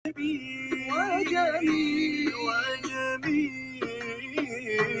وجميل وجميل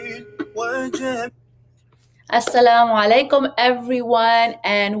وجميل. Assalamu alaikum everyone,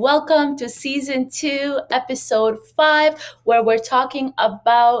 and welcome to season 2 episode 5, where we're talking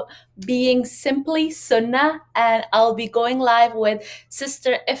about being simply Sunnah, and I'll be going live with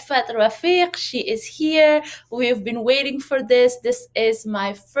Sister Epi.5. She is here. We've been waiting for this. This is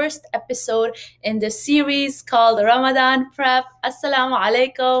my first episode in the series called Ramadan Prep. Assalamu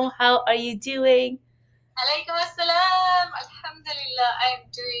alaikum. How are you doing? Alaikum assalam. Alhamdulillah, I'm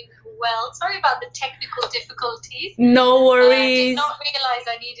doing well. Sorry about the technical difficulties. No worries. I did not realize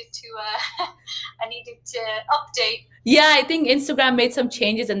I needed to update. Yeah, I think Instagram made some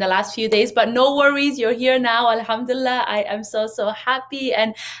changes in the last few days, but no worries. You're here now. Alhamdulillah. I am so happy.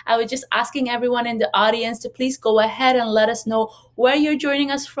 And I was just asking everyone in the audience to please go ahead and let us know where you're joining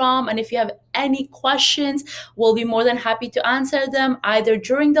us from. And if you have any questions, we'll be more than happy to answer them either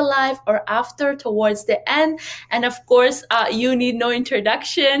during the live or after towards the end. And of course, you need no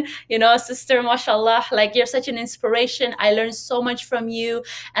introduction. You know, sister, mashallah, like you're such an inspiration. I learned so much from you.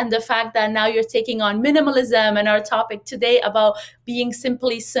 And the fact that now you're taking on minimalism, and our topic today about being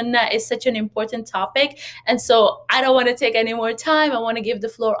simply Sunnah is such an important topic. And so I don't want to take any more time. I want to give the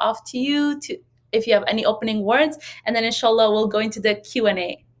floor off to you if you have any opening words, and then inshallah we'll go into the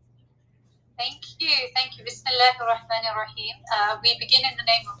Q&A. Thank you. Bismillahir Rahmanir Rahim. We begin in the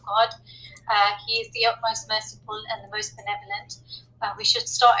name of God. He is the utmost merciful and the most benevolent. We should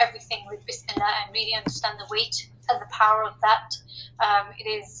start everything with Bismillah and really understand the weight and the power of that. It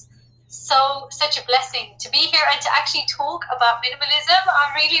is such a blessing to be here and to actually talk about minimalism.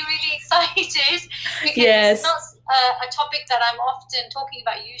 I'm really excited because it's not a topic that I'm often talking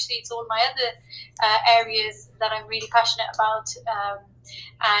about. Usually it's all my other areas that I'm really passionate about,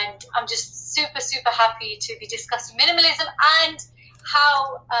 and I'm just super happy to be discussing minimalism and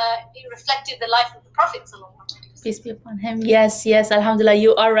how it reflected the life of the Prophet sallallahu alaihi wasallam. Peace be upon him. Yes, alhamdulillah,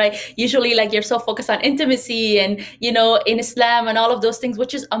 you are right. Usually, like, you're so focused on intimacy and, you know, in Islam and all of those things,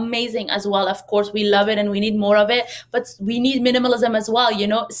 which is amazing as well. Of course, we love it and we need more of it, but we need minimalism as well, you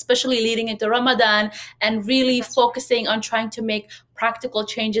know, especially leading into Ramadan, and really focusing on trying to make practical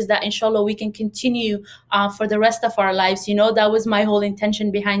changes that inshallah we can continue for the rest of our lives. You know, that was my whole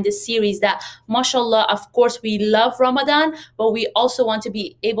intention behind this series, that mashallah, of course we love Ramadan, but we also want to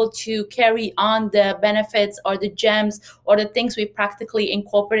be able to carry on the benefits or the gems or the things we practically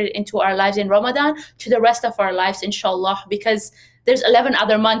incorporated into our lives in Ramadan to the rest of our lives, inshallah, because there's 11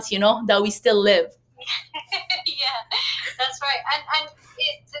 other months, you know, that we still live. Yeah, that's right. And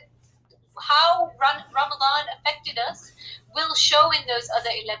how Ramadan affected us will show in those other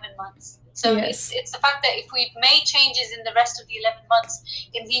 11 months. So yes, it's the fact that if we've made changes in the rest of the 11 months,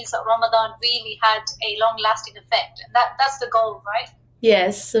 it means that Ramadan really had a long-lasting effect. And that's the goal, right?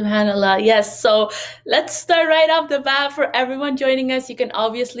 Yes, subhanallah. Yes. So let's start right off the bat. For everyone joining us, you can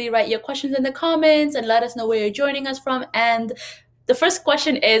obviously write your questions in the comments and let us know where you're joining us from. And the first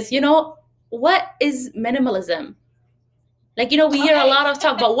question is, you know, what is minimalism? Like, you know, we hear a lot of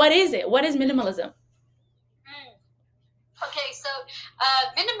talk, but what is it? What is minimalism? Okay, so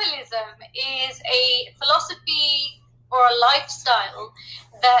minimalism is a philosophy or a lifestyle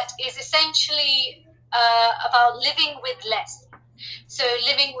that is essentially about living with less. So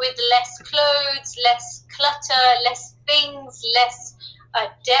living with less clothes, less clutter, less things, less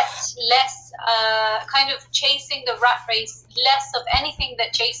debt, less kind of chasing the rat race, less of anything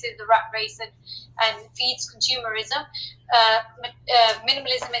that chases the rat race and feeds consumerism.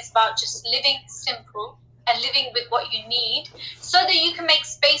 Minimalism is about just living simple and living with what you need, so that you can make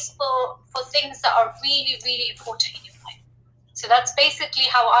space for things that are really important in your life. So that's basically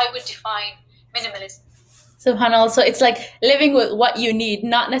how I would define minimalism. SubhanAllah. So it's like living with what you need,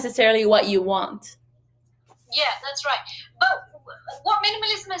 not necessarily what you want. Yeah, that's right. But what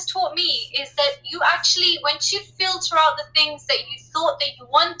minimalism has taught me is that you actually, once you filter out the things that you thought that you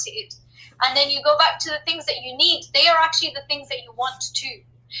wanted, and then you go back to the things that you need, they are actually the things that you want too.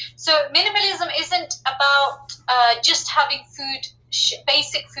 So minimalism isn't about just having food,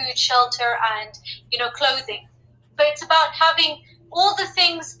 basic food, shelter, and, you know, clothing, but it's about having all the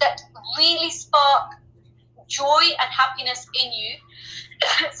things that really spark joy and happiness in you,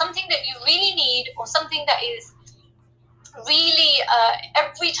 something that you really need, or something that is really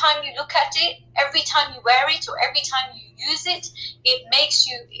every time you look at it, every time you wear it, or every time you use it, it makes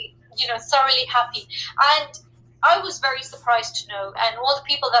you, you know, thoroughly happy. And I was very surprised to know, and all the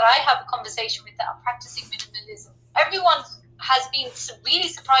people that I have a conversation with that are practicing minimalism, everyone has been really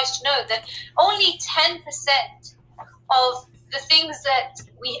surprised to know that only 10% of the things that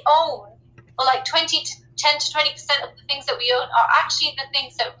we own, or like 20 to 10 to 20% of the things that we own are actually the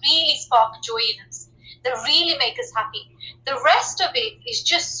things that really spark joy in us, that really make us happy. The rest of it is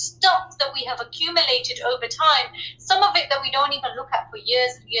just stuff that we have accumulated over time, some of it that we don't even look at for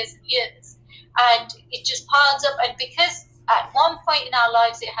years and years and years. And it just piles up. And because at one point in our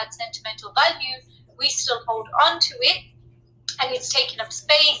lives it had sentimental value, we still hold on to it. And it's taken up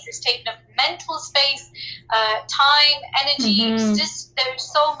space, it's taken up mental space, time, energy. It's just,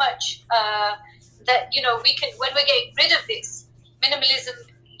 there's so much that, we can, when we're getting rid of this, minimalism,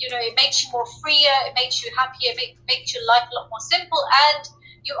 it makes you more freer, it makes you happier, it makes your life a lot more simple, and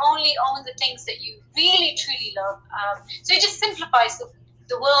you only own the things that you really, truly love. So it just simplifies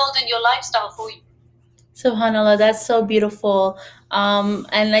the world and your lifestyle for you. SubhanAllah, that's so beautiful.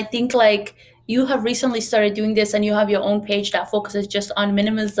 And I think like you have recently started doing this and you have your own page that focuses just on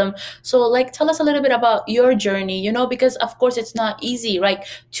minimalism. So like tell us a little bit about your journey, because of course it's not easy, right?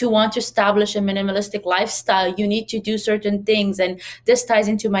 To want to establish a minimalistic lifestyle, you need to do certain things. And this ties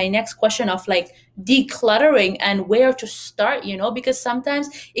into my next question of like decluttering and where to start, because sometimes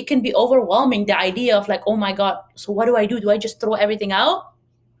it can be overwhelming, the idea of like, oh my God, so what do I do? Do I just throw everything out?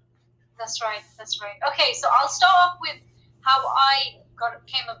 That's right. Okay, so I'll start off with how I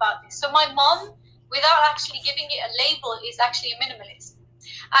came about this. So my mom, without actually giving it a label, is actually a minimalist.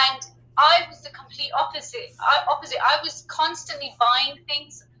 And I was the complete opposite. I was constantly buying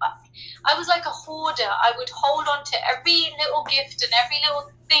things. I was like a hoarder. I would hold on to every little gift and every little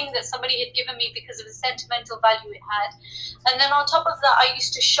thing that somebody had given me because of the sentimental value it had. And then on top of that, I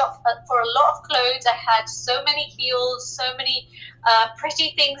used to shop for a lot of clothes. I had so many heels, so many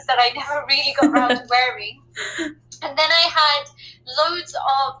pretty things that I never really got around to wearing. And then I had loads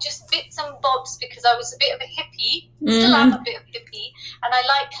of just bits and bobs because I was a bit of a hippie, still am a bit of a hippie, and I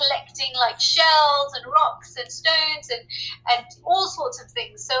like collecting like shells and rocks and stones and all sorts of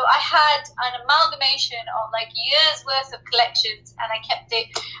things. So I had an amalgamation of like years worth of collections, and I kept it.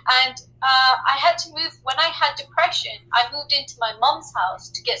 And I had to move when I had depression. I moved into my mom's house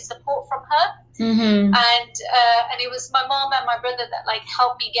to get support from her, and it was my mom and my brother that like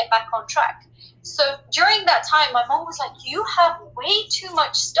helped me get back on track. So during that time, my mom was like, you have way too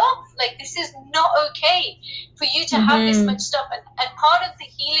much stuff. Like, this is not okay for you to have this much stuff. And part of the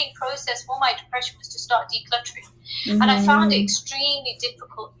healing process for my depression was to start decluttering. And I found it extremely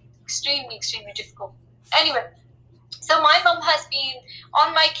difficult, extremely difficult. Anyway, so my mom has been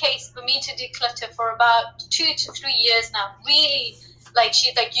on my case for me to declutter for about 2 to 3 years now. Really, like,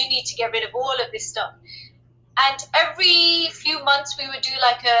 she's like, you need to get rid of all of this stuff. And every few months we would do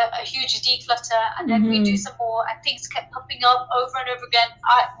like a huge declutter, and then we do some more, and things kept popping up over and over again.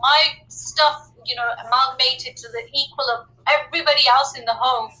 My stuff, amalgamated to the equal of everybody else in the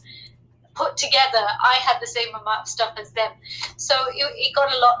home put together. I had the same amount of stuff as them. So it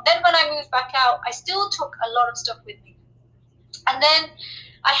got a lot. Then when I moved back out, I still took a lot of stuff with me. And then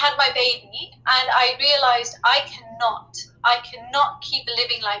I had my baby, and I realized I cannot keep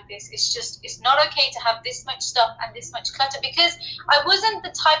living like this. It's not okay to have this much stuff and this much clutter, because I wasn't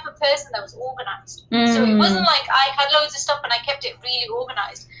the type of person that was organized. So it wasn't like I had loads of stuff and I kept it really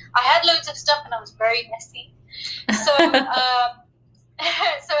organized. I had loads of stuff and I was very messy. So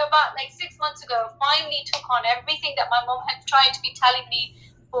so about like 6 months ago, finally took on everything that my mom had tried to be telling me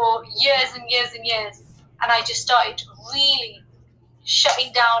for years and years and years. And I just started really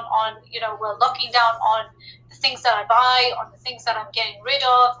shutting down on, locking down on the things that I buy, on the things that I'm getting rid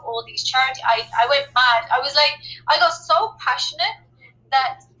of, all these charity. I went mad. I got so passionate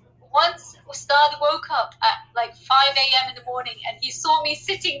that once Ustad woke up at like 5 a.m. in the morning, and he saw me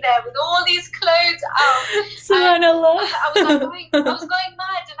sitting there with all these clothes out. Subhanallah. I was going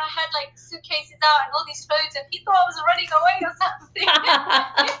mad, and I had like suitcases out and all these clothes, and he thought I was running away or something.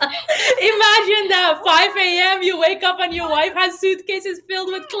 Imagine that, 5 a.m. you wake up and your wife has suitcases filled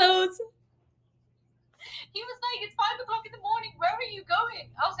with clothes. He was like, it's 5 o'clock in the morning. Where are you going?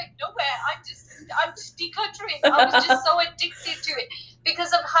 I was like, nowhere. I'm just decluttering. I was just so addicted to it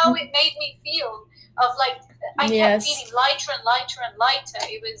because of how it made me feel. Of like, I kept feeling lighter and lighter and lighter.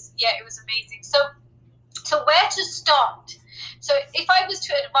 It was amazing. So where to start? So if I was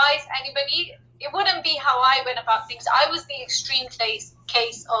to advise anybody, it wouldn't be how I went about things. I was the extreme case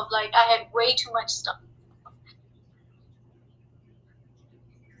of like, I had way too much stuff.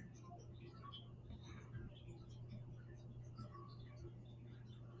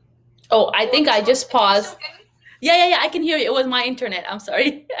 Oh, I think I just paused. Yeah, I can hear you. It was my internet. I'm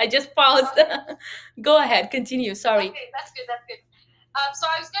sorry. I just paused. Go ahead. Continue. Sorry. Okay, that's good. So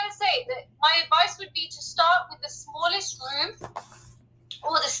I was going to say that my advice would be to start with the smallest room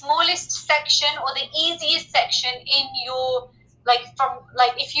or the smallest section or the easiest section in your like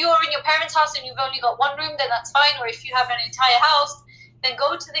if you are in your parents' house and you've only got one room, then that's fine. Or if you have an entire house, then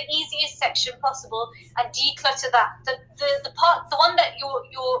go to the easiest section possible and declutter that. The one that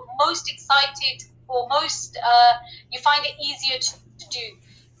you're most excited or most you find it easier to do.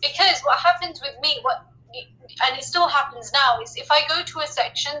 Because what happens with me, and it still happens now, is if I go to a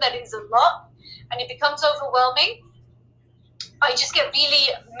section that is a lot and it becomes overwhelming, I just get really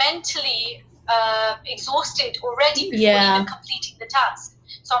mentally exhausted already before even completing the task.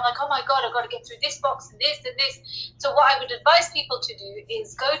 So I'm like, oh my God, I've got to get through this box and this and this. So what I would advise people to do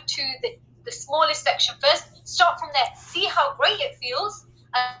is go to the smallest section first, start from there, see how great it feels,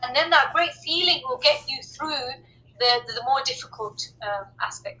 and then that great feeling will get you through the more difficult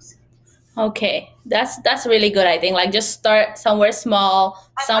aspects. Okay, that's really good. I think like just start somewhere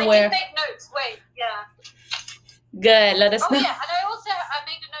small, somewhere. I did make notes. Wait, yeah. Good. Let us know. Yeah, and I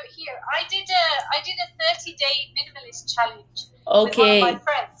made a note here. I did a 30-day minimalist challenge with one of my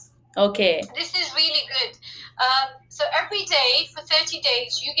friends. Okay. This is really good. So every day for 30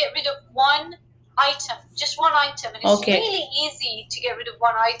 days, you get rid of one item, just one item, and it's really easy to get rid of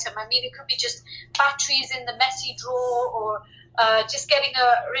one item. I mean, it could be just batteries in the messy drawer, or just getting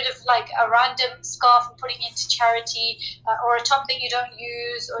rid of like a random scarf and putting it into charity, or a top that you don't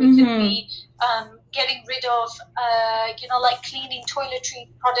use, or it could be getting rid of like cleaning toiletry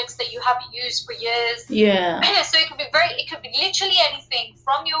products that you haven't used for years. So it could be literally anything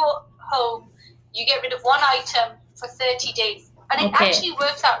from your home. You get rid of one item for 30 days, and it actually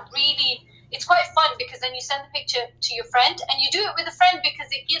works out really. It's quite fun because then you send the picture to your friend, and you do it with a friend because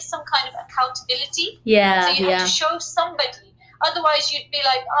it gives some kind of accountability. So you have to show somebody. Otherwise, you'd be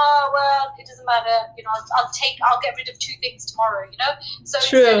like, oh, well, it doesn't matter. I'll get rid of 2 things tomorrow, So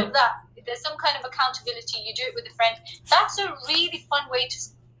instead of that, if there's some kind of accountability, you do it with a friend. That's a really fun way to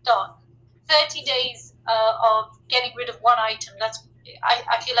start. 30 days of getting rid of one item.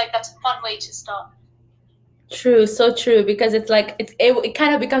 I feel like that's a fun way to start. True, so true, because it's like it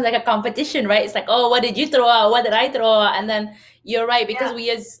kind of becomes like a competition, right? It's like, oh, what did you throw out? What did I throw out? And then you're right, because we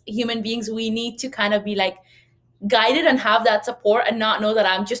as human beings, we need to kind of be like guided and have that support and not know that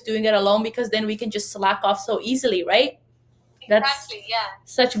I'm just doing it alone, because then we can just slack off so easily, right? Exactly,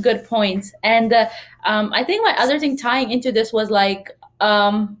 such good points. And I think my other thing tying into this was like,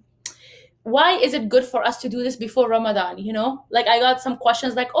 why is it good for us to do this before Ramadan? Like I got some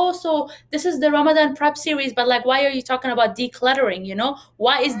questions like, oh, so this is the Ramadan prep series, but like, why are you talking about decluttering?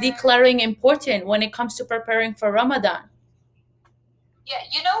 Why is decluttering important when it comes to preparing for Ramadan? Yeah,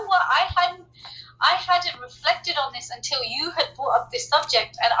 you know what? I hadn't reflected on this until you had brought up this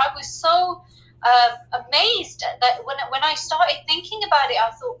subject, and I was so amazed that when I started thinking about it,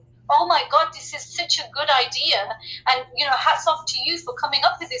 I thought, oh my God, this is such a good idea. And, hats off to you for coming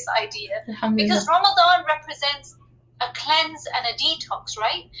up with this idea. Because Ramadan represents a cleanse and a detox,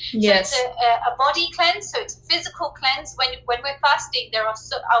 right? Yes. So it's a body cleanse, so it's a physical cleanse. When we're fasting,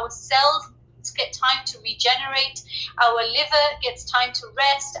 our cells get time to regenerate, our liver gets time to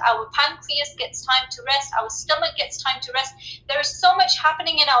rest, our pancreas gets time to rest, our stomach gets time to rest. There is so much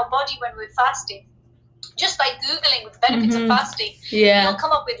happening in our body when we're fasting. Just by Googling the benefits of fasting, you'll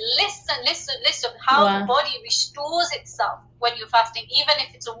come up with lists and lists and lists of how the body restores itself when you're fasting, even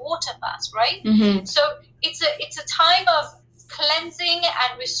if it's a water fast, right? So it's a time of cleansing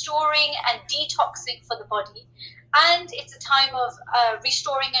and restoring and detoxing for the body, and it's a time of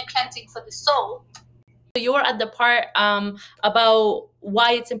restoring and cleansing for the soul. So you're at the part about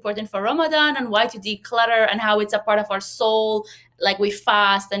why it's important for Ramadan and why to declutter and how it's a part of our soul. Like we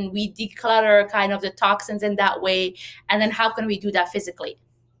fast and we declutter kind of the toxins in that way. And then how can we do that physically?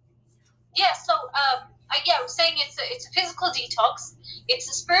 Yeah, so I was saying it's a physical detox. It's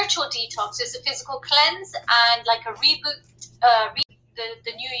a spiritual detox. It's a physical cleanse and like a reboot,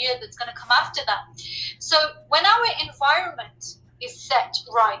 the new year that's going to come after that. So when our environment is set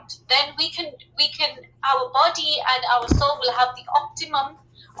right, then we can our body and our soul will have the optimum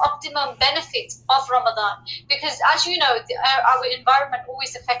benefits of Ramadan, because as you know, our environment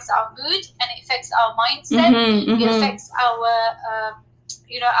always affects our mood and it affects our mindset. It affects our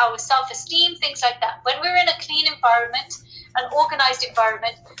our self-esteem, things like that. When we're in a clean environment, an organized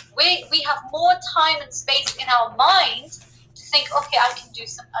environment, we have more time and space in our mind to think, okay, I can do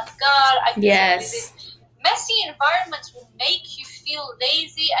some adhkar, I can do this. Messy environments will make you feel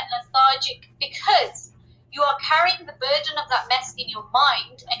lazy and lethargic because you are carrying the burden of that mess in your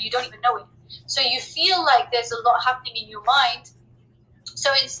mind and you don't even know it. So you feel like there's a lot happening in your mind.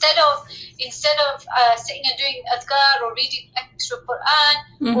 So instead of sitting and doing adhkar or reading extra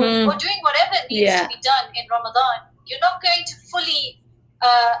Quran or doing whatever needs to be done in Ramadan, you're not going to fully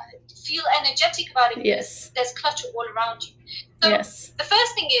feel energetic about it because there's clutter all around you. So Yes. the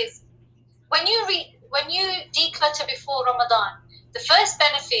first thing is, when you declutter before Ramadan, the first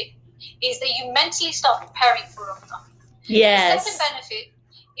benefit is that you mentally start preparing for Ramadan. Yes. The second benefit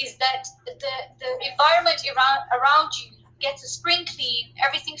is that the environment around you gets a spring clean.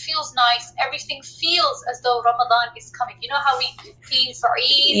 Everything feels nice. Everything feels as though Ramadan is coming. You know how we clean for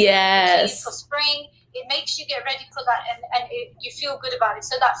Eid, yes, we clean for spring. It makes you get ready for that, and you feel good about it.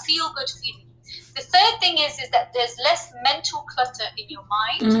 So that feel good feeling. The third thing is that there's less mental clutter in your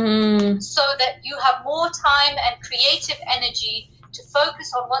mind, so that you have more time and creative energy to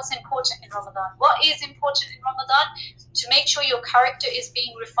focus on what's important in Ramadan. What is important in Ramadan? To make sure your character is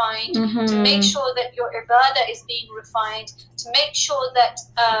being refined, to make sure that your ibadah is being refined, to make sure that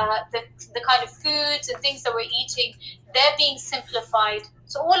the kind of foods and things that we're eating, they're being simplified.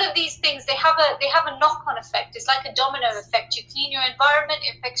 So all of these things, they have a knock-on effect. It's like a domino effect. You clean your environment,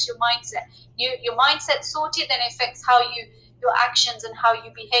 it affects your mindset. Your mindset sorted, then it affects how your actions and how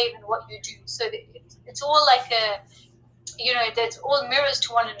you behave and what you do. So it's all like it's all mirrors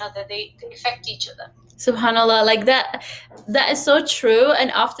to one another. They affect each other. Subhanallah, like that is so true.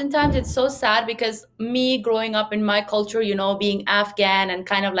 And oftentimes it's so sad because me growing up in my culture, being Afghan and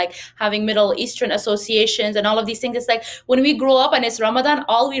kind of like having Middle Eastern associations and all of these things, it's like when we grow up and it's Ramadan,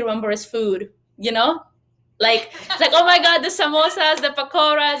 all we remember is food, like oh my god, the samosas, the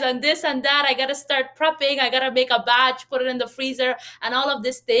pakoras, and this and that. I gotta start prepping, I gotta make a batch, put it in the freezer, and all of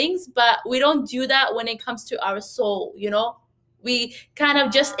these things. But we don't do that when it comes to our soul. We kind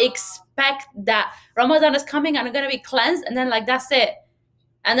of just expect that Ramadan is coming and I'm gonna be cleansed, and then like that's it,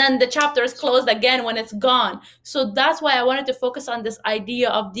 and then the chapter is closed again when it's gone. So that's why I wanted to focus on this idea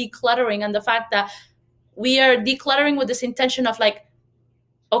of decluttering, and the fact that we are decluttering with this intention of like,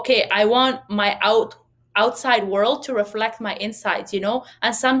 okay, I want my outside world to reflect my insides,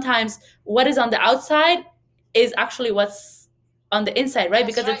 and sometimes what is on the outside is actually what's on the inside, right?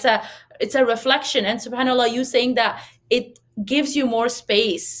 That's Because right. it's a reflection. And subhanallah, you saying that it gives you more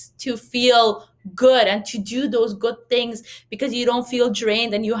space to feel good and to do those good things because you don't feel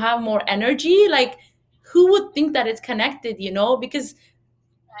drained and you have more energy. Like, who would think that it's connected, because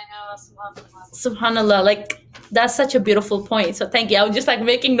I know, subhanallah, like that's such a beautiful point. So thank you. I was just like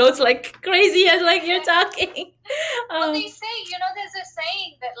making notes like crazy as like you're talking. Well, they say, there's a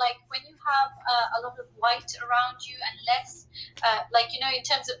saying that like when you have a lot of white around you and less, in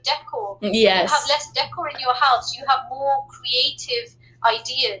terms of decor, when you have Yes. less decor in your house, you have more creative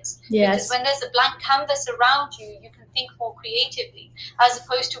ideas. Yes. Because when there's a blank canvas around you, you can think more creatively, as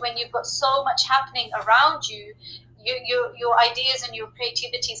opposed to when you've got so much happening around you, your ideas and your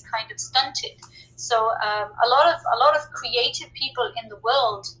creativity is kind of stunted. So a lot of creative people in the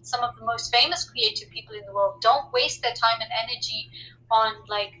world, some of the most famous creative people in the world, don't waste their time and energy on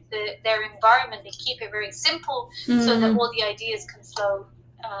like their environment. They keep it very simple so that all the ideas can flow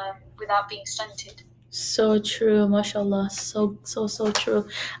without being stunted. So true, mashallah. So true.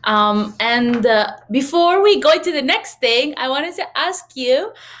 And before we go to the next thing, I wanted to ask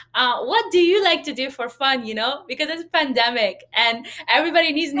you, what do you like to do for fun? Because it's pandemic and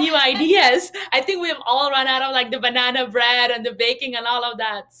everybody needs new ideas. I think we've all run out of like the banana bread and the baking and all of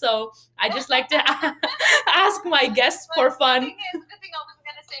that. So I just like to ask my guests for fun. The thing I was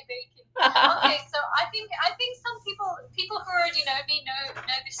gonna say baking. Okay, so I think some people who already know me know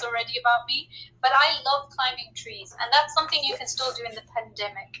this already about me, but I love climbing trees, and that's something you can still do in the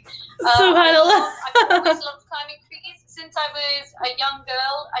pandemic. Subhanallah. I've always loved climbing trees. Since I was a young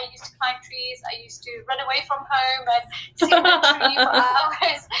girl, I used to climb trees. I used to run away from home and sit in a tree for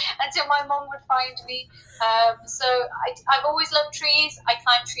hours until my mom would find me. So I've always loved trees. I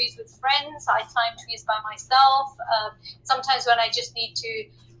climb trees with friends. I climb trees by myself. Sometimes when I just need to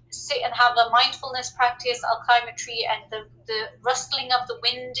sit and have a mindfulness practice, I'll climb a tree, and the rustling of the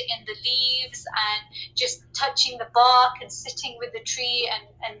wind in the leaves and just touching the bark and sitting with the tree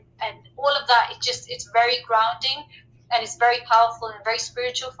and all of that, it's very grounding and it's very powerful and very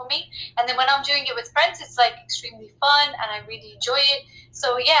spiritual for me. And then when I'm doing it with friends, it's like extremely fun and I really enjoy it.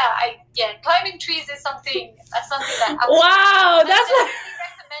 So climbing trees is something that wow, that's like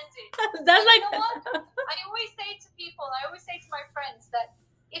recommended. That's like, you know what? I always say to my friends that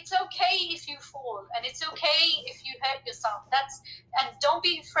it's okay if you fall, and it's okay if you hurt yourself. And don't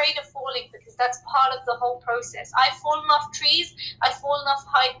be afraid of falling, because that's part of the whole process. I've fallen off trees, I've fallen off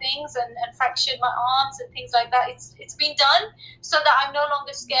high things. things and fractured my arms and things like that. It's been done so that I'm no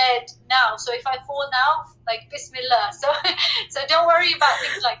longer scared now. So if I fall now, like Bismillah. So don't worry about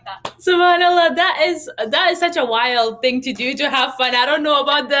things like that. Subhanallah, that is such a wild thing to do, to have fun. I don't know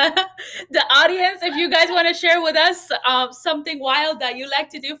about the audience. If you guys want to share with us something wild that you like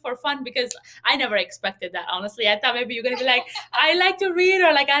to do for fun, because I never expected that, honestly. I thought maybe you're gonna be like, I like to read,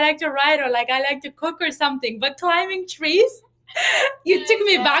 or like I like to write, or like I like to cook or something. But climbing trees, you took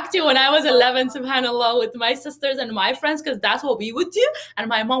me back to when I was 11, subhanallah, with my sisters and my friends, because that's what we would do. And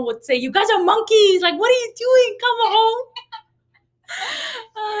my mom would say, you guys are monkeys, like, what are you doing, come home.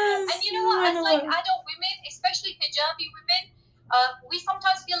 And you know what, as like adult women, especially hijabi women, we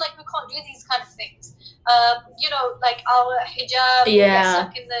sometimes feel like we can't do these kind of things. You know, like our hijab, get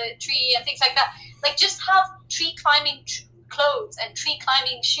stuck in the tree and things like that. Like, just have tree climbing clothes and tree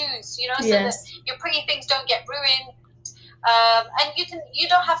climbing shoes, you know, so that your pretty things don't get ruined. And you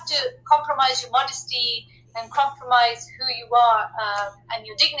don't have to compromise your modesty and compromise who you are and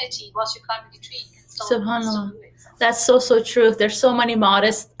your dignity whilst you're climbing the tree. Subhanallah. That's so true. There's so many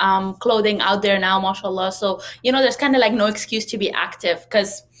modest clothing out there now, mashallah. So, you know, there's kind of like no excuse to be active,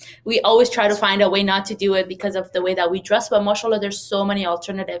 because we always try to find a way not to do it because of the way that we dress. But mashallah, there's so many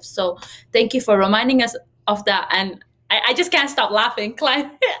alternatives. So thank you for reminding us of that. And I just can't stop laughing,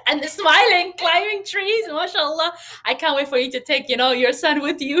 and smiling, climbing trees, mashallah. I can't wait for you to take, you know, your son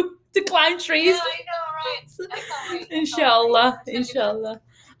with you to climb trees. Yeah, I know, right? I can't wait. Inshallah, inshallah.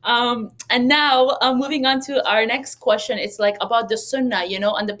 And now moving on to our next question, it's like about the Sunnah, you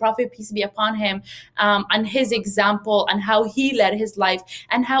know, and the Prophet, peace be upon him, and his example and how he led his life,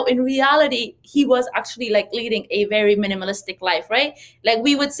 and how in reality he was actually like leading a very minimalistic life, right? Like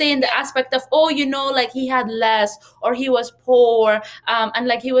we would say in the aspect of, oh, you know, like he had less, or he was poor, and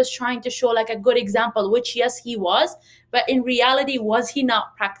like he was trying to show like a good example, which yes, he was, but in reality, was he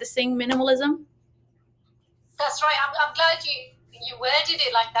not practicing minimalism? That's right. I'm glad you worded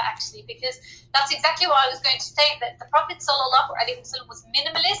it like that, actually, because that's exactly what I was going to say, that the Prophet sallallahu alaihi wasallam was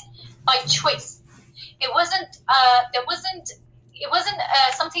minimalist by choice. It wasn't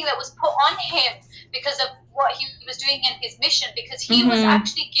something that was put on him because of what he was doing in his mission, because he was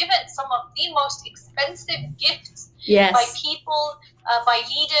actually given some of the most expensive gifts by people, by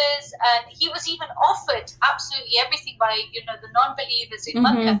leaders, and he was even offered absolutely everything by, you know, the non-believers in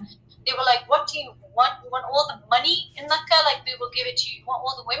Mecca. They were like, what do you want? You want all the money in Mecca? Like, we will give it to you. You want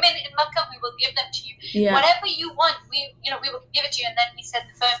all the women in Mecca? We will give them to you. Yeah. Whatever you want, we will give it to you. And then he said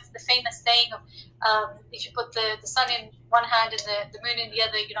the famous saying of, if you put the sun in one hand and the moon in the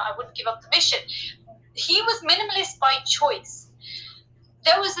other, you know, I wouldn't give up the mission. He was minimalist by choice.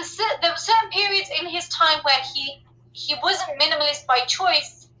 There were certain periods in his time where he wasn't minimalist by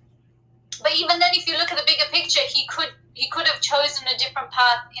choice. But even then, if you look at the bigger picture, he could have chosen a different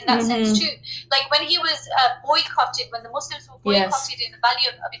path in that sense too. Like when he was boycotted, when the Muslims were boycotted in the Valley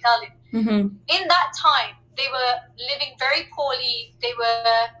of Abi Talib, in that time, they were living very poorly. They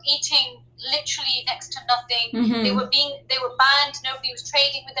were eating literally next to nothing. They were banned. Nobody was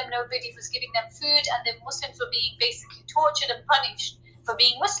trading with them. Nobody was giving them food, and the Muslims were being basically tortured and punished for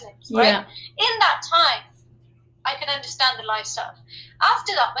being Muslims, right? In that time, I can understand the lifestyle.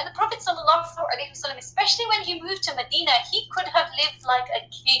 After that, when the Prophet ﷺ, especially when he moved to Medina, he could have lived like a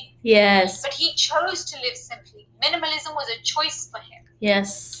king. Yes. But he chose to live simply. Minimalism was a choice for him.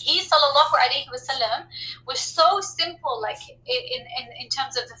 Yes. He ﷺ was so simple, like in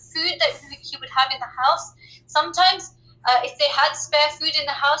terms of the food that he would have in the house. Sometimes, if they had spare food in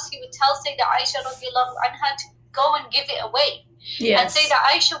the house, he would tell Sayyidah Aisha radiallahu anha to go and give it away. Yes. And Sayyidah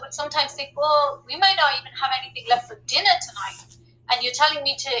Aisha would sometimes think, well, we might not even have anything left for dinner tonight, and you're telling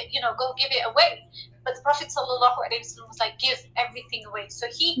me to, you know, go give it away. But the Prophet ﷺ was like, give everything away. So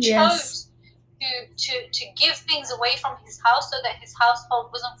he chose to give things away from his house so that his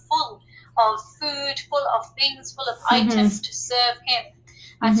household wasn't full of food, full of things, full of items to serve him,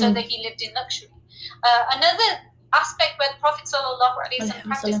 and so that he lived in luxury. Another aspect where the Prophet ﷺ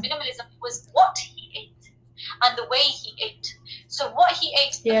practiced minimalism was what he ate and the way he ate. So what he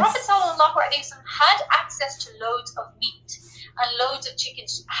ate, the Prophet ﷺ had access to loads of meat and loads of chicken.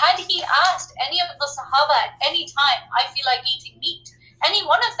 Had he asked any of the Sahaba at any time, I feel like eating meat, any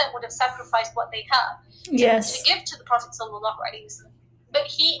one of them would have sacrificed what they have to give to the Prophet ﷺ. But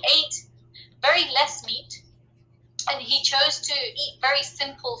he ate very less meat, and he chose to eat very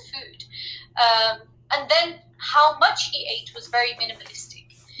simple food. And then how much he ate was very minimalistic.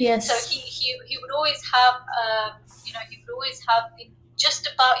 Yes. So he would always have, just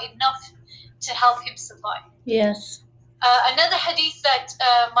about enough to help him survive. Yes. Another hadith that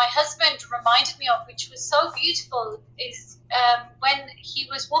my husband reminded me of, which was so beautiful, is when he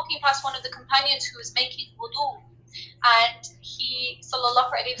was walking past one of the companions who was making wudu, and he,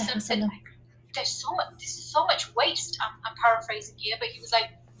 sallallahu alaihi wasallam, said, "There's so much. This is so much waste." I'm paraphrasing here, but he was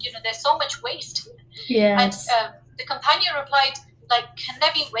like, there's so much waste. Yes. And the companion replied, like, can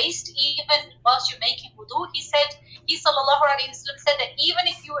there be waste even whilst you're making wudu? He sallallahu alaihi wasallam said that even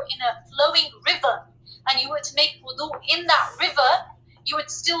if you were in a flowing river and you were to make wudu in that river, you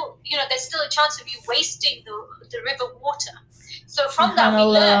would still, there's still a chance of you wasting the river water. So from that we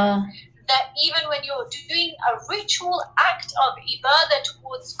learn that even when you're doing a ritual act of ibadah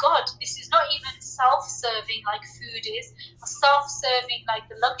towards God, this is not even self-serving like food is, or self-serving like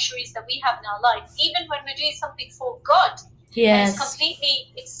the luxuries that we have in our life. Even when we're doing something for God, yes, and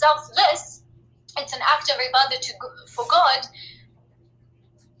it's selfless, it's an act of ibadah for God,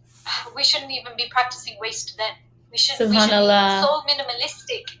 we shouldn't even be practicing waste then. We should be so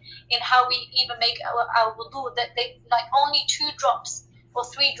minimalistic in how we even make our wudu, that like only 2 drops or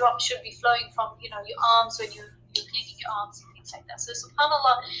 3 drops should be flowing from your arms when you're cleaning your arms and things like that. So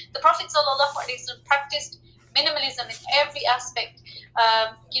subhanallah, the Prophet ﷺ practiced minimalism in every aspect.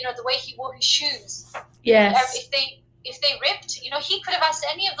 The way he wore his shoes. Yes. If they ripped, he could have asked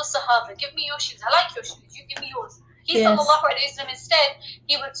any of the Sahaba, give me your shoes, I like your shoes, you give me yours. He sallallahu alaihi wasallam, instead,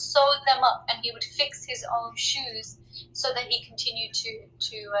 he would sew them up and he would fix his own shoes so that he continued to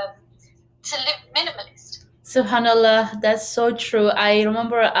live minimalist. Subhanallah, that's so true. I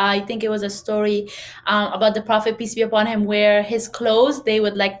remember, I think it was a story about the Prophet, peace be upon him, where his clothes, they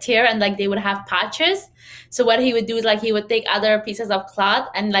would like tear and like they would have patches. So what he would do is like he would take other pieces of cloth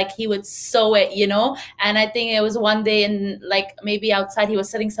and like he would sew it, And I think it was one day in like maybe outside, he was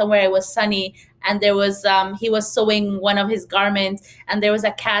sitting somewhere, it was sunny, and there was he was sewing one of his garments and there was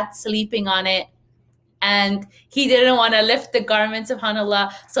a cat sleeping on it. And he didn't want to lift the garment,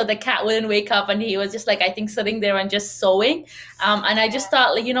 subhanAllah, so the cat wouldn't wake up, and he was just like, I think, sitting there and just sewing. And I just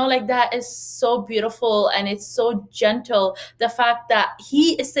thought, like that is so beautiful and it's so gentle. The fact that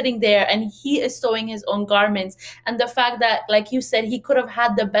he is sitting there and he is sewing his own garments, and the fact that, like you said, he could have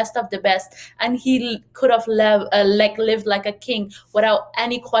had the best of the best, and he could have lived like a king without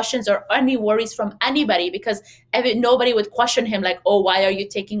any questions or any worries from anybody, because nobody would question him like, oh, why are you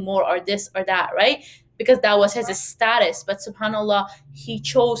taking more or this or that, right? Because that was his status. But subhanAllah, he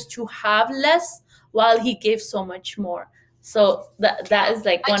chose to have less while he gave so much more. So that is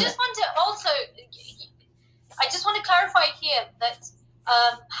like one. I just want to clarify here that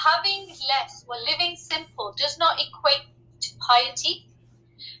having less or living simple does not equate to piety.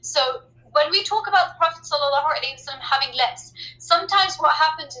 So when we talk about the Prophet ﷺ having less, sometimes what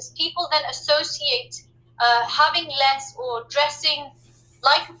happens is people then associate having less or dressing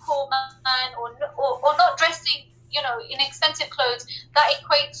like a poor man or not dressing, in expensive clothes, that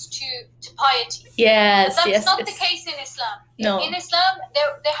equates to piety. Yes, but that's not the case in Islam. No. In Islam,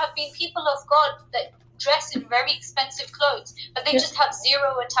 there have been people of God that dress in very expensive clothes, but they just have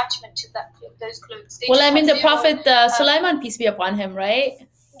zero attachment to those clothes. The Prophet Sulaiman, peace be upon him, right?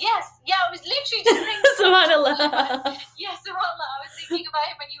 Yes, I was literally just thinking subhanAllah. Yes, subhanAllah. I was thinking about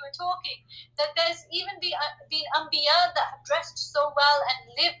him when you were talking, that there's even been Anbiya that have dressed so well and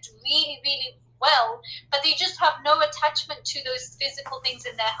lived really, really well, but they just have no attachment to those physical things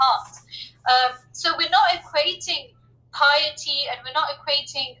in their hearts. So we're not equating piety and we're not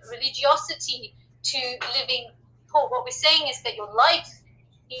equating religiosity to living poor. What we're saying is that your life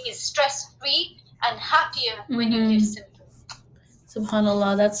is stress-free and happier when you live simple.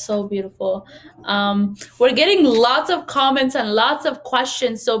 SubhanAllah, that's so beautiful. We're getting lots of comments and lots of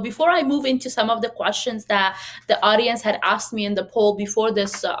questions. So before I move into some of the questions that the audience had asked me in the poll before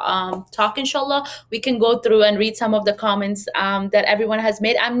this talk, inshallah, we can go through and read some of the comments that everyone has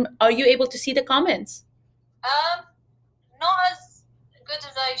made. Are you able to see the comments? Not as good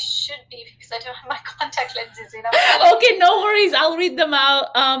as I should be because I don't have my contact lenses in. Okay, no worries. I'll read them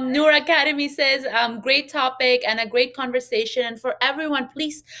out. Noor Academy says, great topic and a great conversation. And for everyone,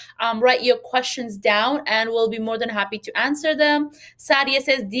 please write your questions down and we'll be more than happy to answer them. Sadia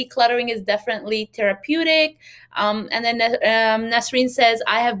says, decluttering is definitely therapeutic. And then Nasreen says,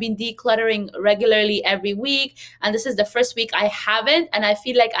 I have been decluttering regularly every week. And this is the first week I haven't. And I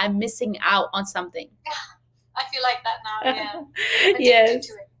feel like I'm missing out on something. I feel like that now, yeah.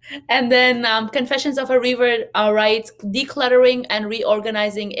 Yes. And then Confessions of a Reaver writes, decluttering and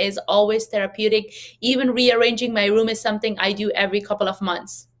reorganizing is always therapeutic. Even rearranging my room is something I do every couple of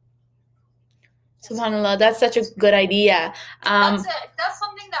months. SubhanAllah, that's such a good idea. That's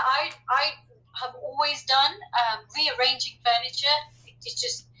something that I have always done, rearranging furniture.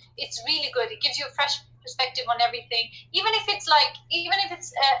 It's really good. It gives you a fresh perspective on everything. Even if it's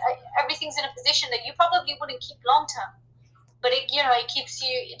everything's in a position that you probably wouldn't keep long term, but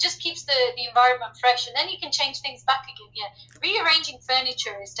it just keeps the environment fresh, and then you can change things back again. Yeah, rearranging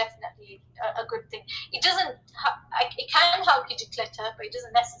furniture is definitely a good thing. It can help you declutter, but it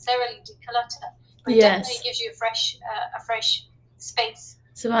doesn't necessarily declutter. But it definitely gives you a fresh space.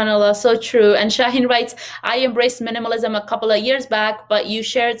 SubhanAllah, so true. And Shaheen writes, I embraced minimalism a couple of years back, but you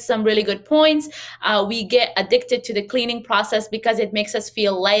shared some really good points. We get addicted to the cleaning process because it makes us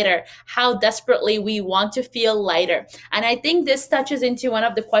feel lighter. How desperately we want to feel lighter. And I think this touches into one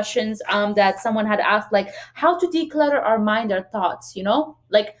of the questions that someone had asked, like how to declutter our mind or thoughts,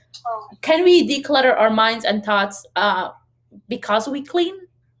 Like, can we declutter our minds and thoughts because we clean?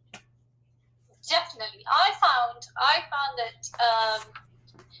 Definitely. I found that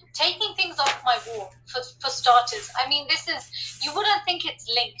taking things off my wall, for starters. I mean, you wouldn't think it's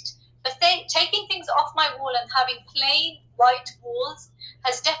linked, but taking things off my wall and having plain white walls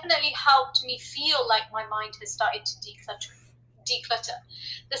has definitely helped me feel like my mind has started to declutter.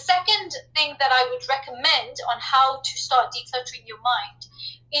 The second thing that I would recommend on how to start decluttering your mind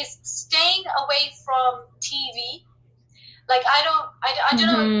is staying away from TV. Like, I don't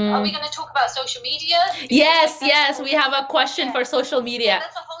know, are we going to talk about social media? Yes, we have a question for social media. Yeah,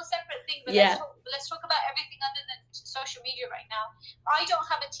 that's a whole separate thing, but let's talk about everything other than social media right now. I don't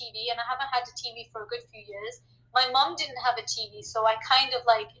have a TV, and I haven't had a TV for a good few years. My mom didn't have a TV, so I kind of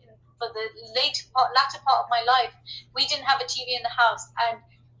for the latter part of my life, we didn't have a TV in the house. And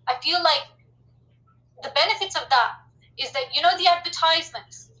I feel like the benefits of that is that, the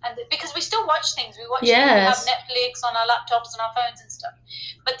advertisements, and because we still watch things, we have Netflix on our laptops and our phones and stuff,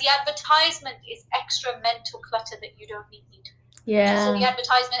 but the advertisement is extra mental clutter that you don't need. So the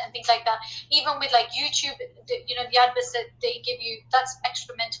advertisement and things like that, even with like YouTube, the adverts that they give you, that's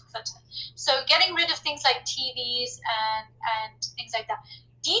extra mental clutter. So getting rid of things like TVs and things like that.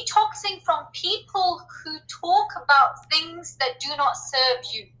 Detoxing from people who talk about things that do not serve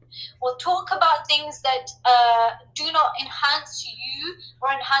you, or talk about things that do not enhance you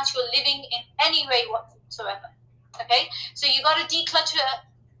or enhance your living in any way whatsoever. Okay, so you got to declutter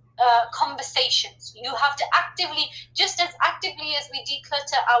conversations. You have to just as actively as we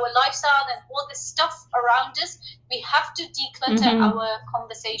declutter our lifestyle and all the stuff around us, we have to declutter our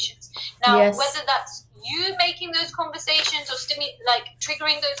conversations. Now, whether that's you making those conversations or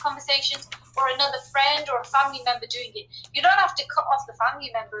triggering those conversations, or another friend or a family member doing it, you don't have to cut off the family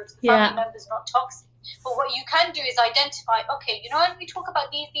member if the family member's not toxic. But what you can do is identify, okay, when we talk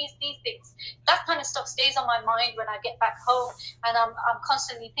about these things, that kind of stuff stays on my mind when I get back home, and I'm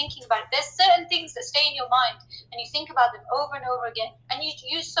constantly thinking about it. There's certain things that stay in your mind, and you think about them over and over again, and you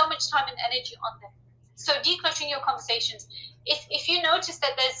use so much time and energy on them. So decluttering your conversations. If you notice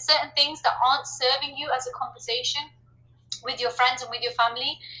that there's certain things that aren't serving you as a conversation with your friends and with your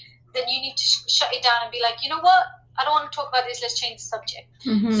family, then you need to shut it down and be like, you know what? I don't want to talk about this. Let's change the subject.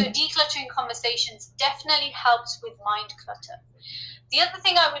 So decluttering conversations definitely helps with mind clutter. The other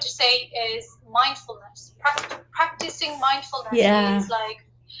thing I would say is mindfulness. Practicing mindfulness is like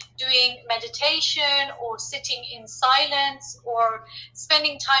doing meditation or sitting in silence or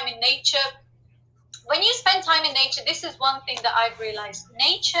spending time in nature. When you spend time in nature, this is one thing that I've realized.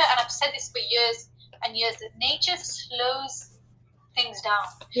 Nature, and I've said this for years and years, that nature slows things down.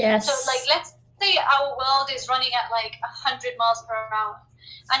 Yes. So let's say our world is running at 100 miles per hour,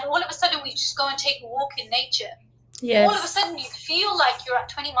 and all of a sudden we just go and take a walk in nature. All of a sudden you feel like you're at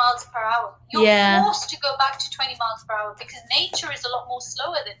 20 miles per hour. You're forced to go back to 20 miles per hour because nature is a lot more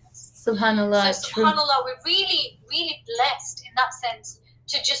slower than us. SubhanAllah. So SubhanAllah, we're really, really blessed in that sense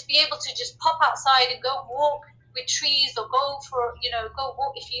to just be able to just pop outside and go walk with trees, or go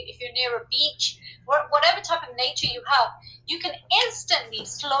walk if you're near a beach, whatever type of nature you have. You can instantly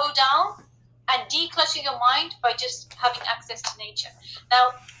slow down and declutter your mind by just having access to nature.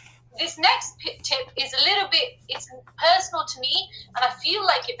 Now, this next tip is it's personal to me, and I feel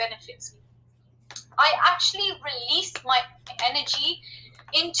like it benefits me. I actually release my energy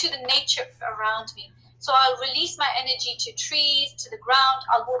into the nature around me. So I'll release my energy to trees, to the ground.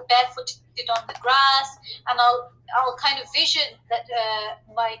 I'll walk barefooted on the grass, and I'll kind of vision that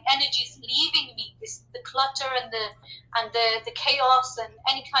my energy is leaving me. The clutter and the chaos and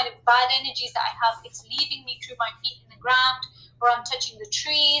any kind of bad energies that I have, it's leaving me through my feet in the ground, or I'm touching the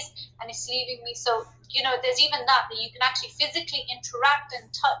trees and it's leaving me. So there's even that you can actually physically interact and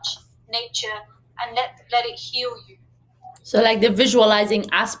touch nature and let it heal you. So like the visualizing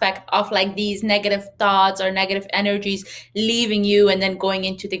aspect of like these negative thoughts or negative energies leaving you and then going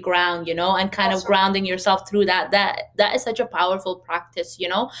into the ground, and kind of That's right. grounding yourself through that is such a powerful practice,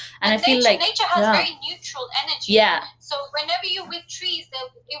 and I And feel like, nature has yeah, very neutral energy. yeah, So whenever you're with trees,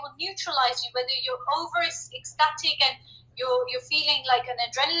 it will neutralize you, whether you're over ecstatic and you're feeling like an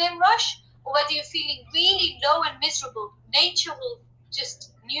adrenaline rush, or whether you're feeling really low and miserable. Nature will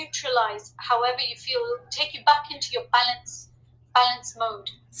just neutralize however you feel, take you back into your balance mode.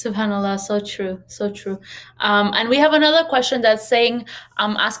 subhanallah, so true, so true. And we have another question that's saying,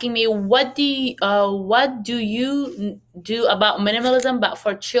 asking me, what do you do about minimalism, but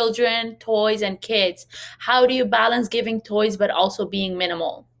for children, toys, and kids? How do you balance giving toys but also being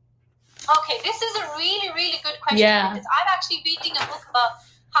minimal? Okay, this is a really, really good question, Yeah. because I'm actually reading a book about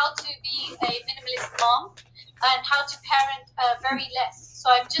how to be a minimalist mom and how to parent very less. So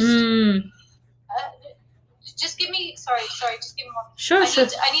I'm just give me, just give me one. Sure, sure.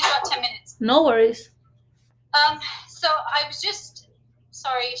 I need about 10 minutes. No worries. So I was just,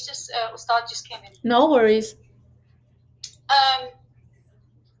 sorry, it's just Ustad just came in. No worries.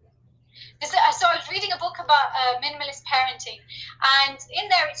 So I was reading a book about minimalist parenting, and in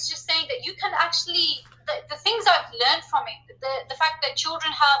there it's just saying that you can actually, the things I've learned from it, the fact that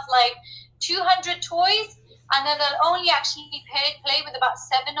children have like 200 toys and then they'll only actually play with about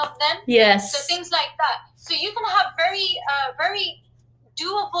 7 of them. Yes. So things like that. So you can have very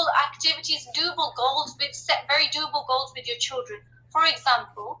doable activities, doable goals, set very doable goals with your children. For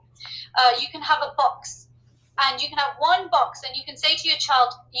example, you can have a box, and you can have one box, and you can say to your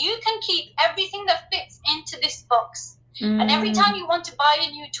child, you can keep everything that fits into this box. And every time you want to buy a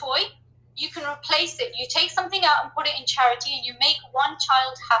new toy, you can replace it. You take something out and put it in charity, and you make one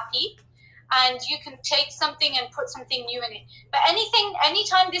child happy, and you can take something and put something new in it. But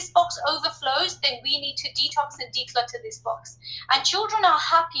anytime this box overflows, then we need to detox and declutter this box. And children are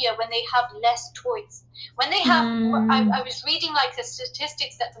happier when they have less toys. When they have, I was reading like the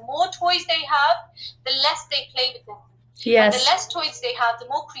statistics that the more toys they have, the less they play with them. Yes. And the less toys they have, the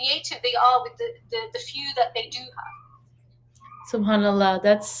more creative they are with the few that they do have. Subhanallah,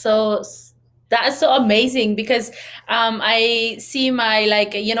 that is so amazing, because I see my,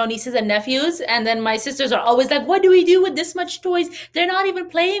 like, nieces and nephews, and then my sisters are always like, what do we do with this much toys? They're not even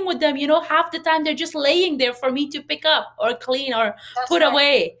playing with them, half the time they're just laying there for me to pick up or clean or put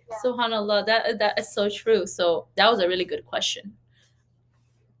away. Yeah. Subhanallah, that is so true. So that was a really good question.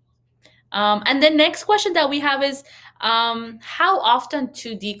 And the next question that we have is, how often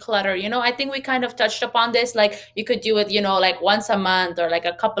to declutter? I think we kind of touched upon this. Like you could do it, like once a month or like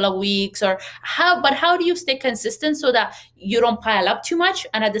a couple of weeks, or how do you stay consistent so that you don't pile up too much,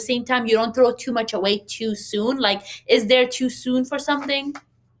 and at the same time you don't throw too much away too soon? Like, is there too soon for something?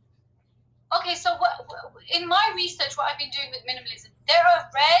 Okay, so in my research, what I've been doing with minimalism, there are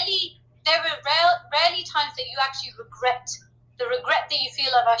rarely times that you actually regret that you feel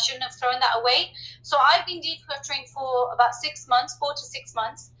like I shouldn't have thrown that away. So I've been decluttering for about 6 months, 4 to 6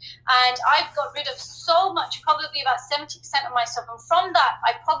 months, and I've got rid of so much, probably about 70% of my stuff. And from that,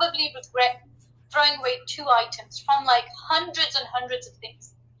 I probably regret throwing away 2 items from like hundreds and hundreds of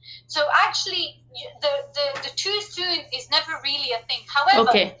things. So actually, the too soon is never really a thing.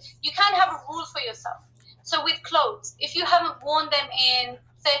 However, you can have a rule for yourself. So with clothes, if you haven't worn them in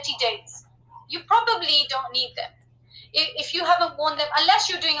 30 days, you probably don't need them. If you haven't worn them, unless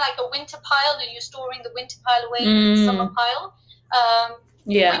you're doing like a winter pile and you're storing the winter pile away in the summer pile,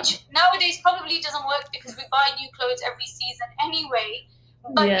 which nowadays probably doesn't work because we buy new clothes every season anyway.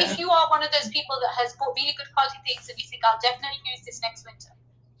 But if you are one of those people that has bought really good quality things and you think, I'll definitely use this next winter,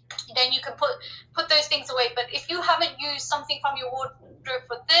 then you can put those things away. But if you haven't used something from your wardrobe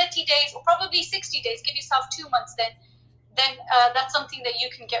for 30 days or probably 60 days, give yourself 2 months, then that's something that you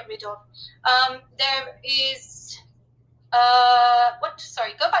can get rid of. There is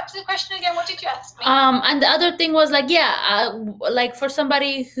sorry, go back to the question again. What did you ask me? And the other thing was like, like for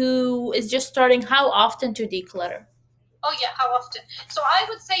somebody who is just starting, how often to declutter? Oh yeah, how often? So I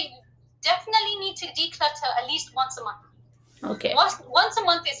would say you definitely need to declutter at least once a month. Okay. Once a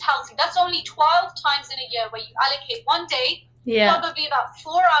month is healthy. That's only 12 times in a year where you allocate one day, probably about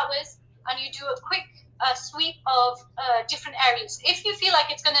 4 hours, and you do a quick sweep of different areas. If you feel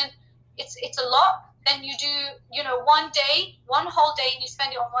like it's a lot, then you do, one whole day, and you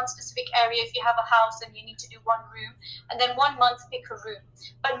spend it on one specific area. If you have a house and you need to do one room, and then 1 month pick a room.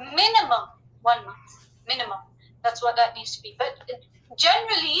 But minimum 1 month, minimum. That's what that needs to be. But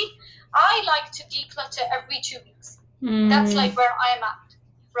generally, I like to declutter every 2 weeks. That's like where I'm at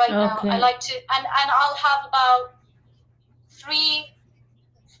right now. I like to, and I'll have about 3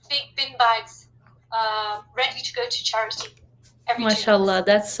 big bin bags ready to go to charity every 2 months. MashaAllah,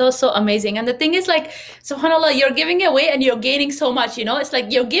 that's so amazing. And the thing is, like, subhanAllah, you're giving away and you're gaining so much, you know? It's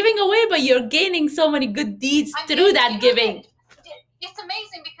like you're giving away, but you're gaining so many good deeds through that giving. It's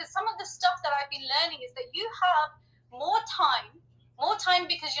amazing because some of the stuff that I've been learning is that you have more time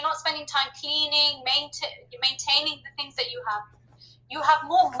because you're not spending time cleaning, maintaining the things that you have. You have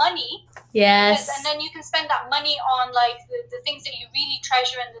more money. Yes. And then you can spend that money on like the things that you really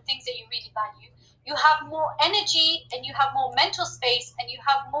treasure and the things that you really value. You have more energy and you have more mental space and you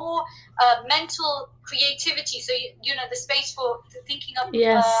have more mental creativity. So, you know, the space for thinking of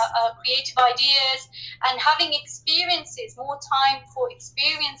creative ideas and having experiences, more time for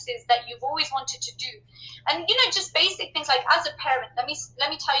experiences that you've always wanted to do. And, you know, just basic things like as a parent, let me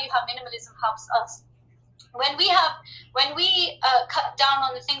tell you how minimalism helps us. When we cut down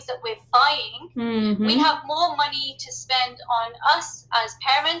on the things that we're buying, we have more money to spend on us as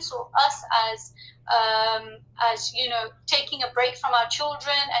parents or us as you know, taking a break from our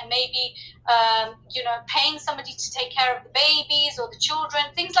children and maybe you know, paying somebody to take care of the babies or the children,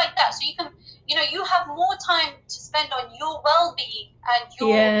 things like that. So you can, you know, you have more time to spend on your well-being and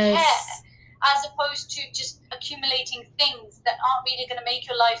your care as opposed to just accumulating things that aren't really going to make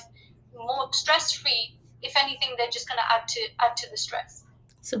your life more stress-free. If anything, they're just going to add to the stress.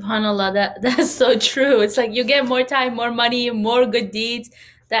 Subhanallah, that's so true. It's like you get more time, more money, more good deeds.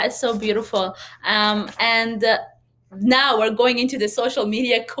 That is so beautiful. And now we're going into the social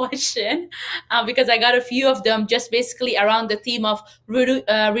media question because I got a few of them just basically around the theme of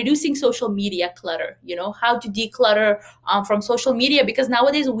reducing social media clutter, you know, how to declutter from social media, because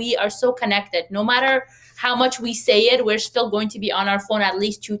nowadays we are so connected. No matter how much we say it, we're still going to be on our phone at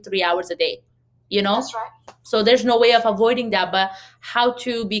least 2-3 hours a day, you know? That's right. So there's no way of avoiding that, but how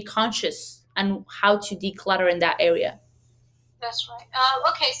to be conscious and how to declutter in that area. That's right.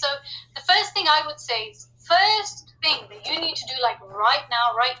 Okay, so the first thing I would say is, first thing that you need to do, like right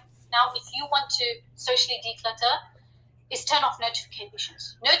now, if you want to socially declutter, is turn off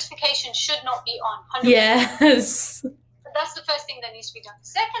notifications. Notifications should not be on. 100%. Yes. That's the first thing that needs to be done.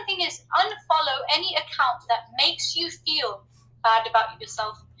 Second thing is unfollow any account that makes you feel bad about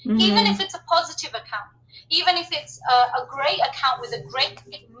yourself, even if it's a positive account. Even if it's a great account with a great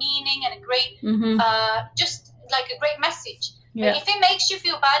meaning and a great, just like a great message. Yeah. But if it makes you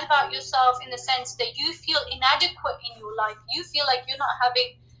feel bad about yourself in the sense that you feel inadequate in your life, you feel like you're not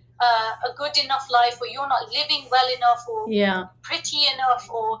having a good enough life, or you're not living well enough, or pretty enough,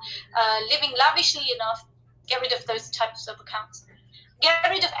 or living lavishly enough, get rid of those types of accounts. Get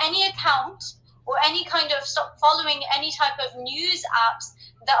rid of any account or any kind of, stop following any type of news apps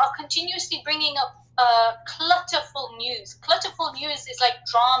that are continuously bringing up clutterful news. Clutterful news is like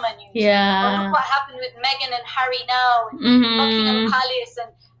drama news. Yeah. Or look what happened with Meghan and Harry now, and Buckingham Palace,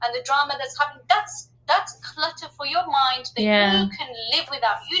 and the drama that's happening. That's clutter for your mind that you can live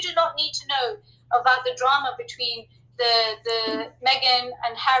without. You do not need to know about the drama between the Meghan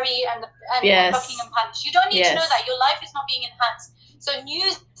and Harry and Buckingham Palace. You don't need to know that. Your life is not being enhanced. So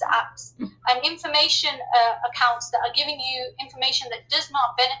news apps and information accounts that are giving you information that does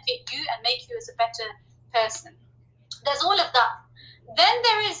not benefit you and make you as a better person. There's all of that. Then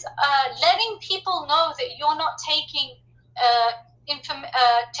there is letting people know that you're not taking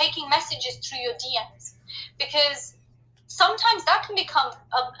taking messages through your DMs, because sometimes that can become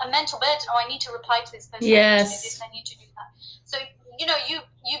a mental burden. Oh, I need to reply to this person. Yes. I need to do this. I need to do that. So, you know,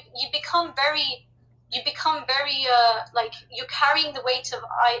 you become very like, you're carrying the weight of,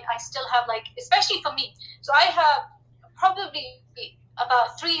 I still have, like, especially for me. So I have probably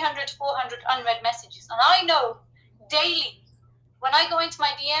about 300, 400 unread messages. And I know daily when I go into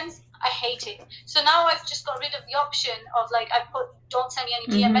my DMs, I hate it. So now I've just got rid of the option of, like, I put, don't send me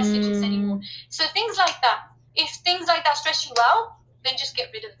any DM messages anymore. So things like that. If things like that stress you out, then just get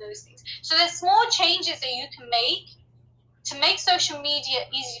rid of those things. So there's small changes that you can make to make social media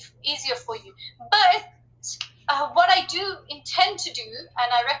easier for you. But what I do intend to do,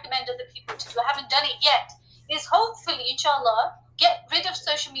 and I recommend other people to do, I haven't done it yet, is hopefully, inshallah, get rid of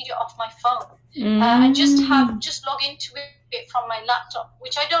social media off my phone and just log into it from my laptop,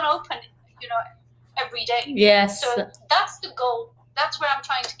 which I don't open, you know, every day. Yes. So that's the goal. That's where I'm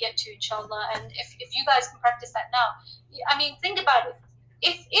trying to get to, inshallah. And if you guys can practice that now, I mean, think about it.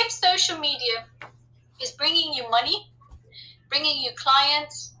 If social media is bringing you money, bringing you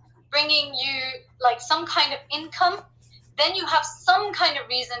clients, bringing you like some kind of income, then you have some kind of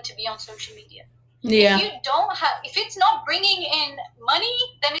reason to be on social media. Yeah. If it's not bringing in money,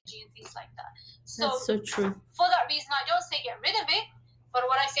 then it's and things like that. So that's so true. For that reason, I don't say get rid of it, but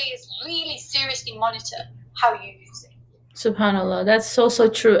what I say is really seriously monitor how you use it. Subhanallah, that's so so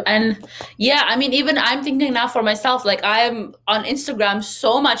true. And yeah, I mean, even I'm thinking now for myself, like I'm on Instagram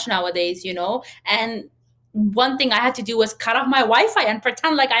so much nowadays, and one thing I had to do was cut off my Wi-Fi and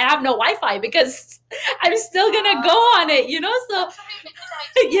pretend like I have no Wi-Fi because I'm still gonna go on it, so That's a really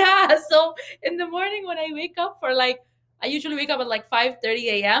good idea. yeah, so in the morning when I wake up for like, I usually wake up at like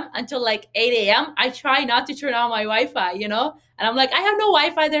 5:30 a.m. until like 8 a.m. I try not to turn on my Wi-Fi, and I'm like, I have no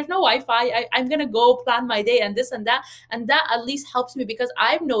Wi-Fi, there's no Wi-Fi. I'm gonna go plan my day and this and that. And that at least helps me because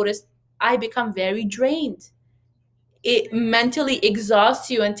I've noticed I become very drained. It mentally exhausts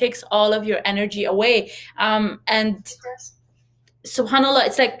you and takes all of your energy away. And It does. subhanallah,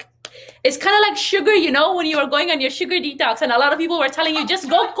 it's kind of like sugar, when you are going on your sugar detox, and a lot of people were telling you just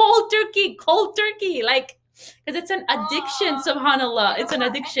go cold turkey, like, because it's an addiction. Oh, Subhanallah, you know it's an what?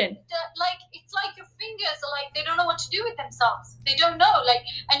 addiction. Like it's like your fingers are like they don't know what to do with themselves. They don't know. Like,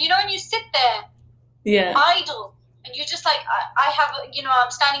 and when you sit there Yeah. idle and you're just like, I have,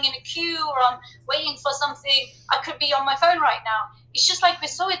 I'm standing in a queue or I'm waiting for something. I could be on my phone right now. It's just like we're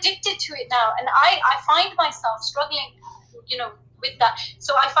so addicted to it now, and I find myself struggling, with that.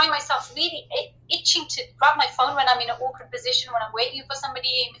 So I find myself really itching to grab my phone when I'm in an awkward position, when I'm waiting for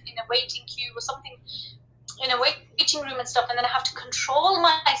somebody in a waiting queue or something, in a waiting room and stuff, and then I have to control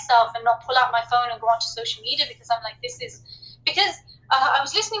myself and not pull out my phone and go onto social media because I'm like, this is because I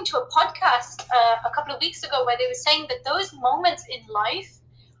was listening to a podcast a couple of weeks ago where they were saying that those moments in life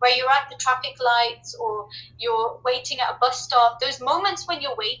where you're at the traffic lights or you're waiting at a bus stop, those moments when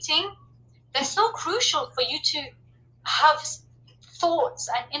you're waiting, they're so crucial for you to have thoughts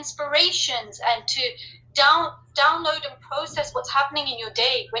and inspirations and to download and process what's happening in your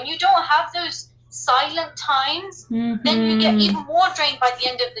day. When you don't have those silent times, then you get even more drained by the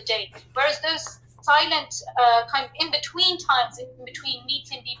end of the day. Whereas those silent kind of in between times, in between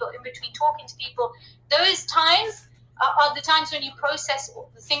meeting people, in between talking to people, those times are the times when you process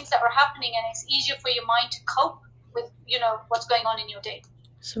the things that are happening, and it's easier for your mind to cope with what's going on in your day.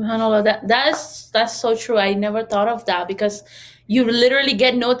 Subhanallah, that's so true. I never thought of that because you literally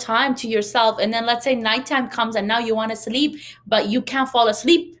get no time to yourself. And then let's say nighttime comes and now you want to sleep, but you can't fall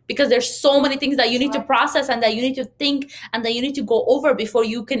asleep because there's so many things that you need to process and that you need to think and that you need to go over before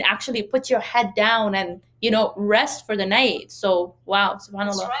you can actually put your head down and rest for the night. So wow,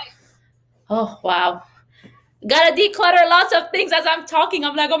 subhanallah. Right. Oh wow. Gotta declutter lots of things as I'm talking.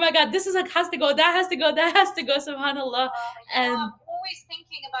 I'm like, oh my god, this has to go, that has to go, that has to go, subhanallah. And I'm always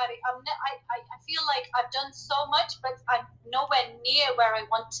thinking about it. I feel like I've done so much, but I'm nowhere near where I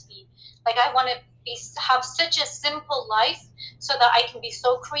want to be. Like I want to have such a simple life so that I can be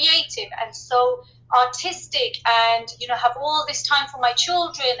so creative and so artistic, and have all this time for my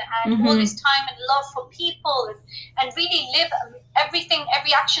children and all this time and love for people, and really live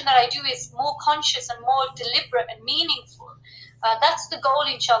every action that I do is more conscious and more deliberate and meaningful. That's the goal,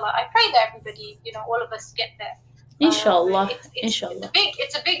 inshallah. I pray that everybody, all of us get there. Inshallah. Inshallah.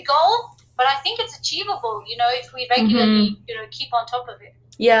 It's a big goal, but I think it's achievable, if we regularly, keep on top of it.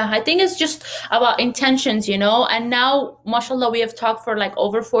 Yeah, I think it's just about intentions, and now, mashallah, we have talked for like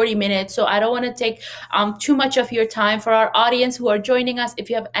over 40 minutes, so I don't want to take too much of your time. For our audience who are joining us,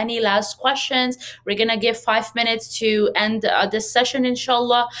 if you have any last questions, we're gonna give 5 minutes to end this session,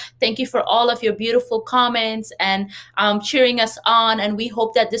 inshallah. Thank you for all of your beautiful comments and cheering us on, and we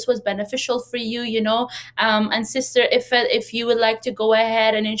hope that this was beneficial for you, and sister, if you would like to go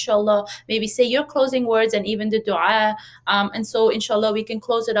ahead and inshallah maybe say your closing words and even the dua, and so inshallah we can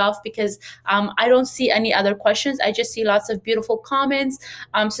close it off because I don't see any other questions. I just see lots of beautiful comments.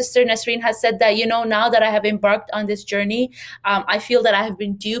 Sister Nasreen has said that, now that I have embarked on this journey, I feel that I have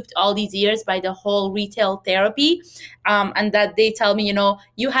been duped all these years by the whole retail therapy, and that they tell me,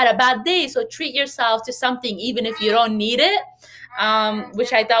 you had a bad day, so treat yourself to something even if you don't need it,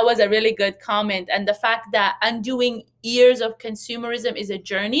 which I thought was a really good comment. And the fact that undoing years of consumerism is a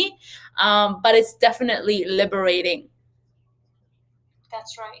journey, but it's definitely liberating.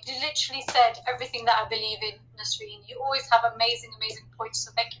 That's right. You literally said everything that I believe in, Nasreen. You always have amazing, amazing points,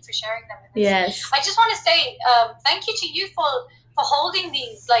 so thank you for sharing them with us. Yes. I just want to say thank you to you for holding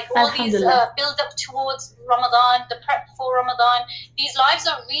these, like all these build up towards Ramadan, the prep for Ramadan. These lives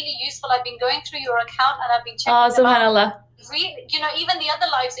are really useful. I've been going through your account and I've been checking them out. Really, even the other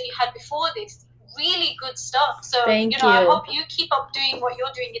lives that you had before this, really good stuff. So thank you. I hope you keep up doing what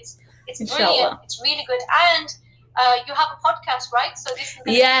you're doing. It's brilliant. It's really good. And you have a podcast, right? So this is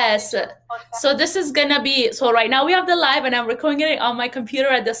gonna Yes. be a podcast. So this is gonna be, so right now we have the live and I'm recording it on my computer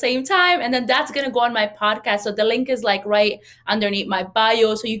at the same time, and then that's gonna go on my podcast. So the link is like right underneath my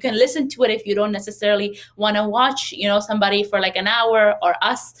bio, so you can listen to it if you don't necessarily want to watch, somebody for like an hour or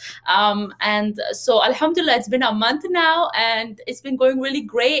us. And so Alhamdulillah, it's been a month now and it's been going really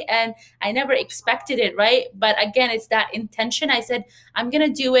great, and I never expected it, right? But again, it's that intention. I said, I'm gonna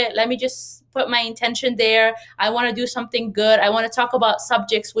do it. Let me just put my intention there. I want to do something good. I want to talk about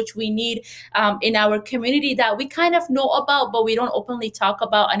subjects which we need in our community that we kind of know about, but we don't openly talk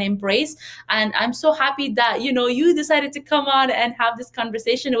about and embrace. And I'm so happy that, you decided to come on and have this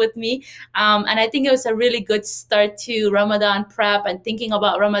conversation with me. And I think it was a really good start to Ramadan prep and thinking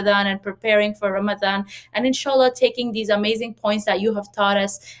about Ramadan and preparing for Ramadan. And inshallah, taking these amazing points that you have taught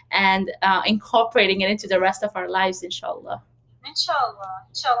us and incorporating it into the rest of our lives, inshallah. Inshallah,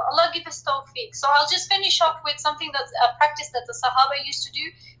 inshallah. Allah give us tawfiq. So I'll just finish off with something that's a practice that the Sahaba used to do.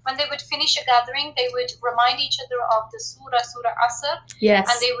 When they would finish a gathering, they would remind each other of the Surah Asr. Yes.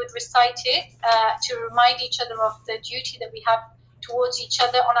 And they would recite it to remind each other of the duty that we have towards each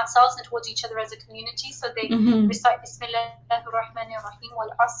other, on ourselves, and towards each other as a community. So they recite Bismillahir Rahmanir Rahim wal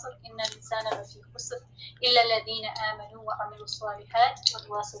Asr inna al-insana lafi khusr illa alladhina amanu wa amilu salihat wa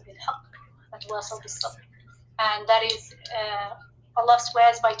tawasaw bil haqq wa tawasaw bis sabr. And that is, Allah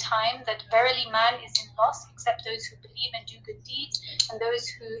swears by time that verily man is in loss except those who believe and do good deeds, and those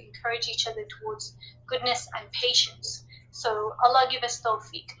who encourage each other towards goodness and patience. So Allah give us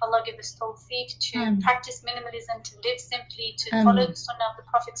tawfiq. Allah give us tawfiq to practice minimalism, to live simply, to follow the Sunnah of the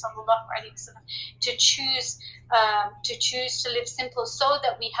Prophet sallallahu alaihi wasallam, to choose to live simple, so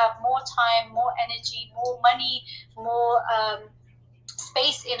that we have more time, more energy, more money, more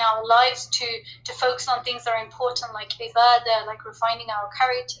space in our lives to focus on things that are important, like ibadah, like refining our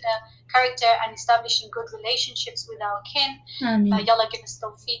character and establishing good relationships with our kin. Yalla give us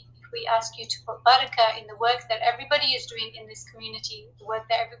tawfiq. We ask you to put barakah in the work that everybody is doing in this community, the work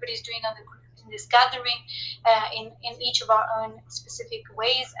that everybody is doing in this gathering, in each of our own specific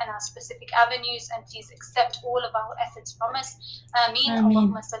ways and our specific avenues, and please accept all of our efforts from us. Ameen.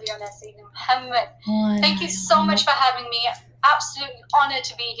 Allahumma salli ala Sayyidina Muhammad. Thank you so much for having me. Absolutely honored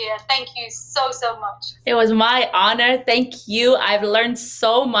to be here. Thank you so much. It was my honor. Thank you. I've learned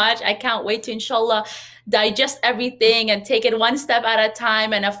so much. I can't wait to, inshallah, digest everything and take it one step at a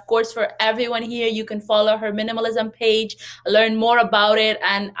time. And of course, for everyone here, you can follow her minimalism page, learn more about it.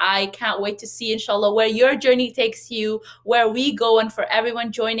 And I can't wait to see, inshallah, where your journey takes you, where we go. And for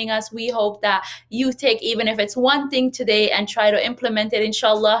everyone joining us, we hope that you take, even if it's one thing today, and try to implement it,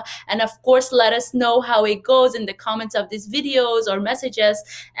 inshallah. And of course, let us know how it goes in the comments of these videos or messages.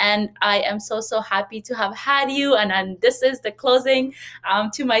 And I am so happy to have had you. And this is the closing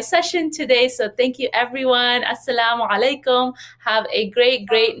to my session today. So thank you, everyone. Assalamu alaikum. Have a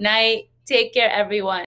great night. Take care, everyone.